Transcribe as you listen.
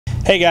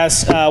Hey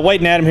guys, Wade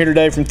and Adam here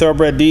today from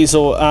Thoroughbred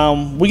Diesel.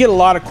 We get a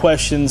lot of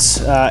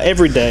questions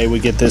every day. We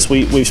get this.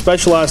 We've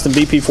specialized in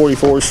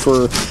VP44s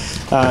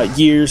for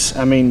years.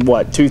 I mean,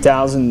 what,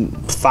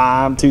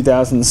 2005,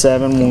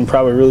 2007, when we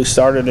probably really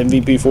started in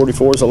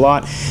VP44s a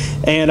lot.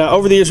 And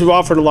over the years, we've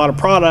offered a lot of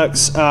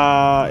products.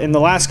 In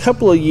the last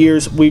couple of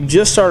years, we've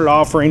just started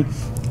offering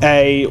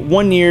a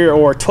 1 year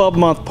or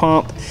 12-month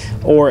pump,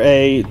 or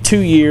a 2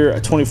 year, a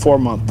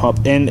 24-month pump.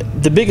 And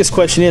the biggest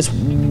question is,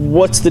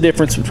 what's the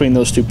difference between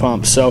those two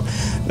pumps? So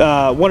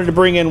wanted to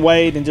bring in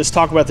Wade and just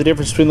talk about the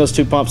difference between those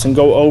two pumps and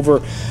go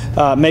over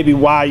maybe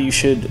why you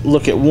should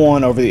look at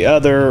one over the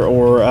other,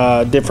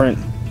 or different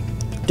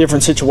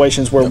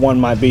situations where one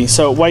might be.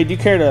 So Wade, do you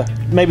care to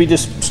maybe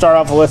just start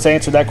off with, let's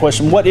answer that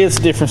question. What is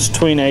the difference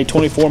between a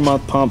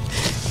 24-month pump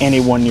and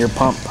a 1 year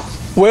pump?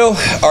 Well,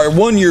 our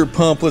 1 year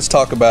pump, let's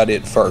talk about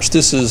it first.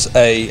 This is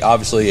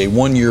obviously a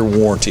 1 year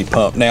warranty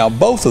pump. Now,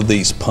 both of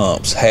these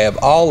pumps have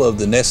all of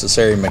the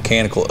necessary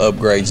mechanical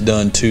upgrades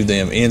done to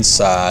them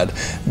inside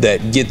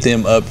that get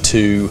them up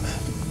to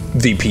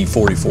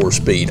VP44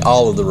 speed.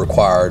 All of the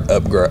required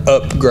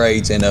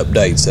upgrades and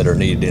updates that are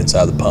needed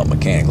inside the pump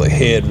mechanically.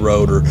 Head,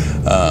 rotor,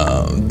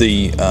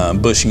 the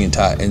bushing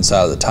inside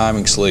of the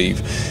timing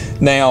sleeve.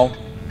 Now,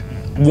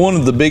 one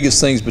of the biggest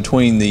things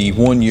between the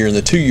 1 year and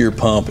the 2 year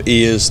pump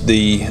is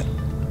the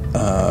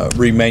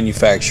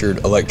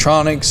remanufactured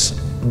electronics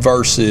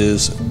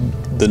versus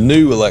the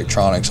new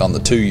electronics on the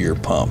 2 year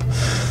pump.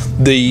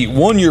 The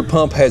 1 year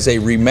pump has a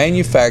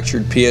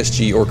remanufactured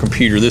PSG or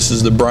computer. This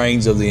is the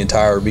brains of the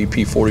entire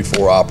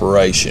VP44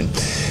 operation.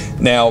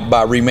 Now,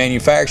 by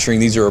remanufacturing,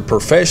 these are a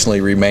professionally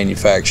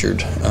remanufactured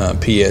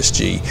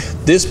PSG.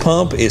 This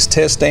pump is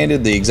test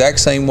standard the exact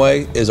same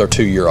way as our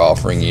 2 year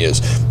offering is.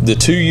 The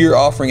 2 year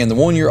offering and the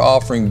 1 year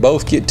offering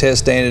both get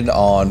test standard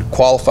on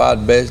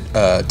qualified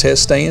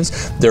test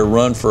stands. They're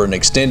run for an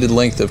extended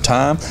length of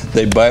time.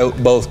 They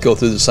both go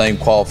through the same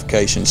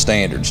qualification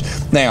standards.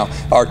 Now,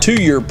 our 2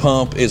 year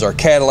pump is our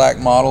Cadillac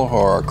model,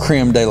 or our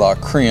creme de la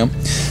creme.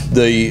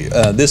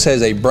 This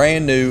has a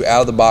brand new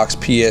out-of-the-box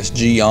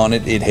PSG on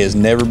it. It has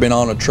never been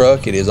on a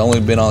truck. It has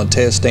only been on a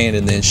test stand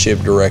and then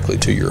shipped directly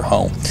to your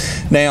home.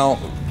 Now,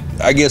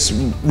 I guess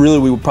really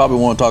we would probably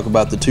want to talk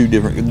about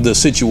the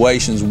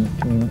situations.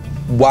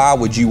 Why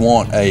would you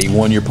want a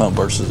 1 year pump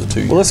versus a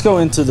 2 year? Well, let's go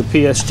into the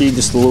PSG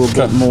just a little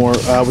bit more.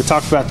 We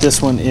talked about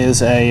this one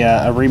is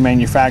a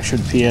remanufactured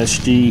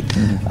PSG,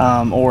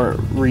 or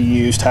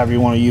reused, however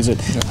you want to use it.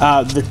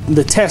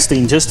 The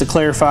testing, just to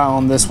clarify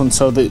on this one,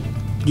 so that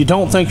you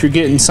don't think you're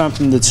getting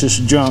something that's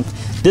just junk.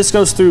 This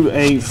goes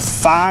through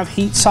 5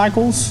 heat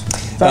cycles,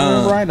 if I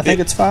remember right. I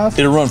think it's 5.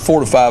 It'll run 4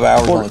 to 5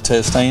 hours on the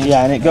test stand.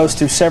 Yeah, and it goes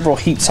through several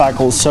heat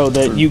cycles so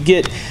that you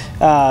get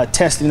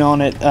testing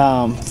on it.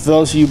 For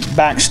those of you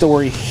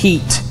backstory,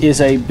 heat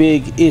is a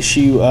big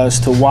issue as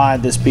to why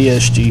this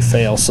PSG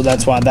fails. So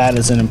that's why that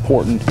is an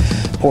important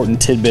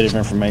tidbit of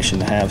information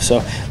to have.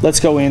 So let's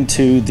go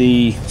into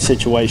the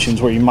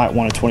situations where you might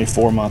want a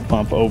 24-month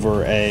pump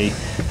over a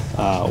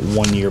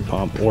 1 year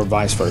pump, or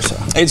vice versa.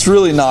 It's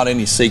really not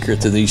any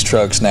secret that these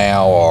trucks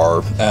now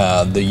are,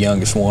 the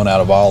youngest one out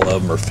of all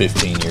of them are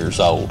 15 years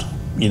old.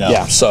 You know,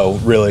 yeah. So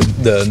really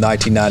the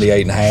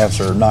 1998 and a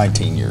halves are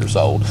 19 years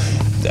old.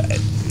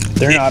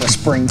 They're not a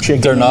spring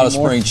chicken They're not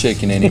anymore. a spring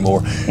chicken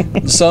anymore.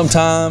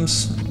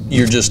 Sometimes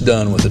you're just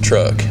done with the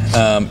truck.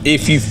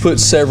 If you've put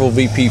several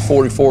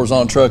VP44s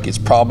on a truck, it's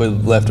probably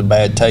left a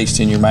bad taste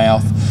in your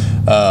mouth.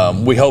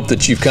 We hope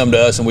that you've come to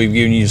us and we've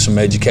given you some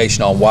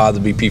education on why the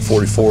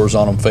VP44s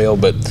on them fail,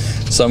 but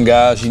some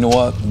guys, you know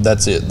what,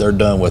 that's it, they're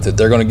done with it.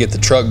 They're going to get the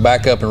truck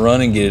back up and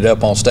running, get it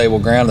up on stable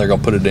ground, they're going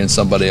to put it in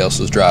somebody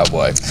else's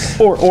driveway.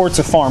 Or it's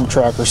a farm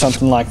truck or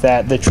something like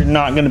that, that you're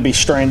not going to be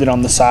stranded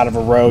on the side of a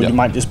road. You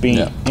might just be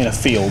in a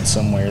field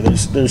somewhere.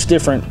 There's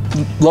different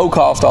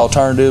low-cost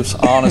alternatives,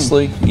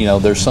 honestly. You know,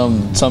 there's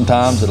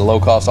sometimes that a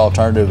low-cost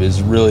alternative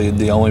is really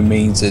the only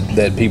means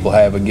that people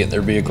have of getting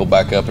their vehicle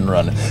back up and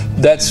running.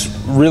 That's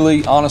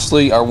really,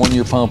 honestly, our 1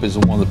 year pump is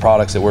one of the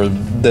products that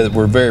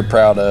we're very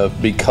proud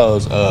of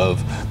because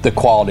of the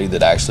quality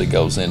that actually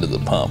goes into the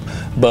pump.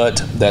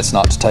 But that's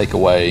not to take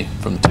away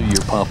from the 2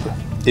 year pump.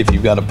 If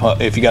you've got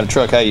a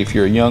truck, hey, if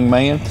you're a young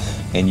man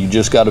and you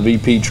just got a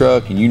VP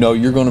truck and you know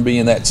you're going to be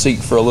in that seat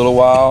for a little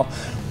while,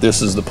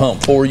 this is the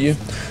pump for you.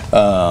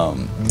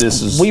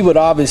 We would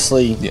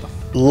obviously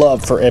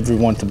love for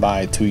everyone to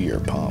buy a 2 year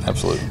pump.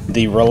 Absolutely.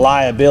 The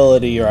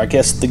reliability, or I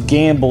guess the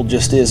gamble,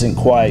 just isn't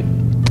quite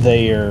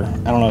there.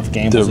 I don't know if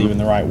gamble is even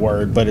the right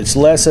word, but it's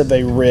less of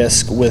a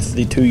risk with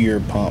the 2 year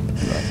pump.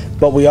 Right.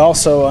 But we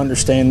also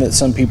understand that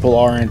some people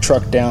are in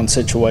truck down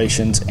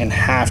situations and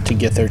have to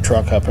get their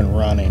truck up and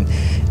running,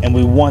 and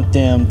we want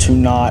them to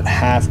not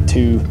have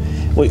to.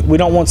 We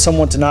don't want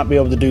someone to not be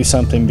able to do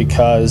something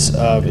because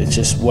of it's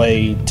just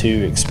way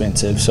too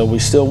expensive. So we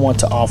still want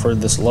to offer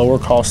this lower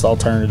cost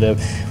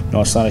alternative. You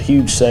know, it's not a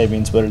huge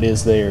savings, but it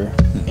is there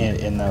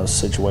in those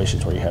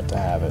situations where you have to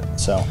have it.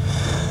 So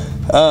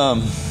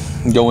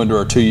go into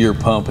our 2-year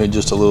pump in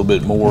just a little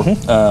bit more.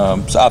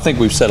 So I think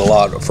we've said a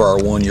lot for our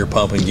 1-year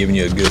pump and given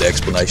you a good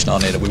explanation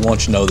on it. We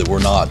want you to know that we're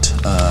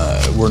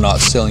not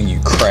selling you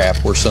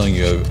crap. We're selling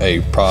you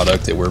a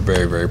product that we're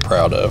very, very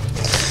proud of.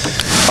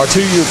 Our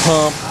 2-year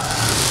pump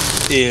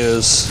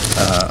is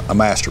a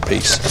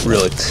masterpiece,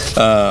 really.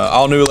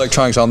 All new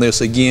electronics on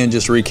this. Again,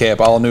 just to recap,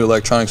 all new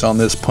electronics on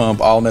this pump,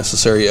 all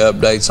necessary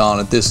updates on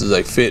it. This is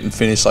a fit and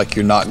finish like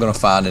you're not going to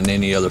find in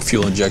any other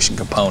fuel injection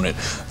component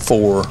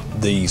for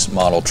these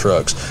model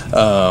trucks.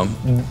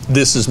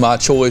 This is my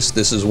choice.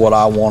 This is what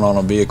I want on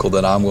a vehicle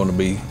that I'm going to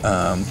be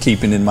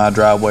keeping in my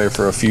driveway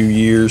for a few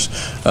years.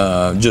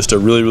 Just a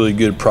really, really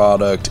good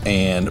product,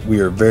 and we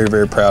are very,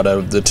 very proud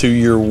of it. The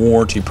 2-year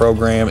warranty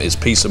program is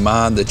peace of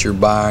mind that you're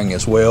buying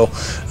as well.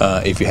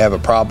 If you have a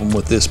problem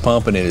with this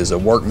pump and it is a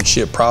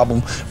workmanship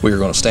problem, we are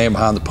going to stand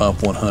behind the pump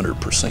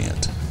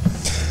 100%.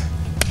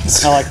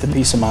 I like the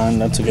peace of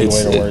mind. That's a good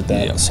way to word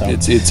that. Yeah, so.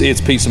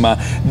 it's peace of mind.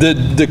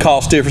 The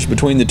cost difference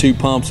between the 2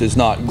 pumps is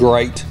not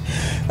great.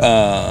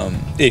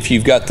 If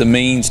you've got the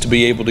means to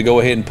be able to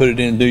go ahead and put it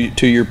in a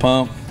 2-year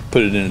pump,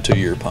 put it in a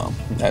 2-year pump.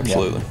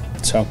 Absolutely. Yep.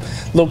 So,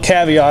 little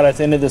caveat at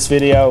the end of this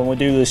video, and we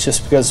do this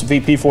just because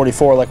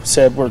VP44, like we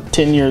said, we're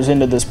 10 years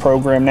into this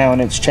program now,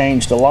 and it's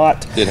changed a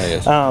lot. It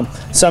has.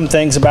 Some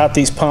things about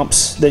these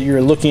pumps that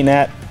you're looking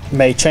at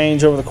may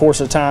change over the course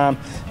of time.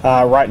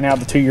 Right now,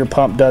 the 2-year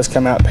pump does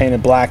come out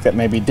painted black. That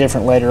may be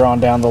different later on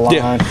down the line.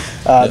 Yeah.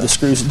 The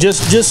screws,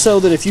 just so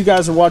that if you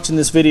guys are watching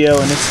this video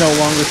and it's no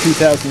longer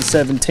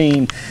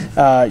 2017,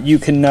 you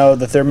can know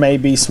that there may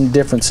be some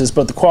differences.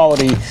 But the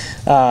quality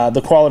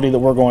that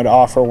we're going to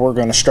offer, we're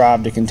going to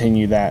strive to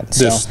continue that.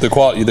 So. The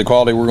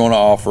quality we're going to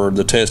offer,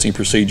 the testing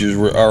procedures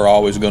are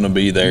always going to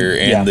be there,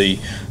 and the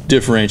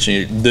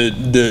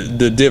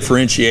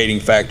differentiating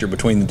factor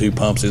between the 2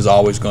 pumps is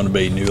always going to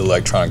be new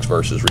electronics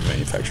versus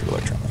remanufactured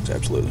electronics.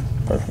 Absolutely.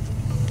 Perfect.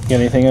 Got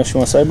anything else you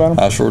want to say about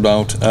them? I sure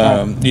don't.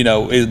 You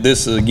know,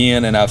 this is,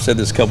 again, and I've said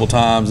this a couple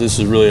times, this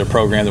is really a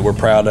program that we're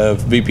proud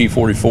of.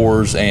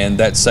 VP44s and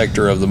that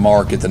sector of the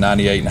market, the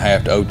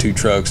 98.5 to 02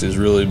 trucks, has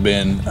really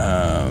been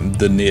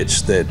the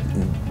niche that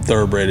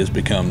Thoroughbred has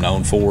become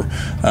known for.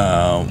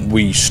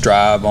 We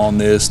strive on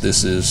this.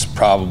 This is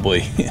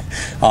probably,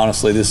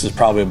 honestly, this is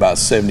probably about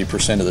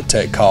 70% of the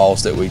tech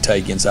calls that we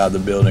take inside the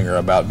building are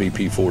about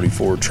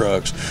VP44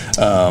 trucks.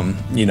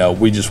 You know,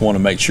 we just want to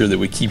make sure that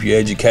we keep you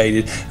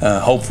educated.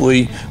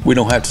 Hopefully, we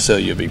don't have to sell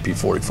you a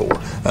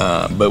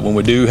VP44. But when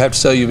we do have to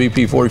sell you a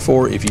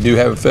VP44, if you do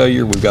have a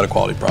failure, we've got a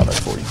quality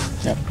product for you.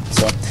 Yep.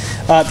 So,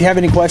 if you have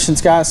any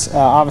questions, guys,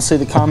 obviously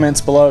the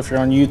comments below, if you're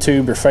on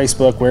YouTube or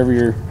Facebook, wherever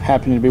you're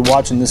happening to be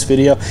watching this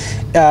video.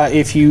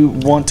 If you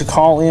want to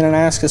call in and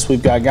ask us,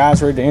 we've got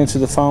guys ready to answer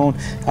the phone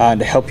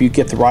to help you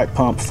get the right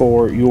pump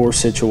for your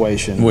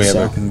situation. We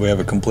have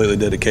a completely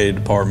dedicated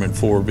department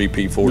for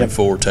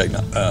VP44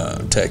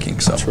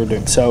 teching. So. That's what we're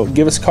doing. So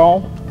give us a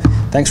call.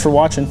 Thanks for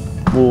watching.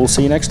 We'll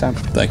see you next time.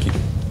 Thank you.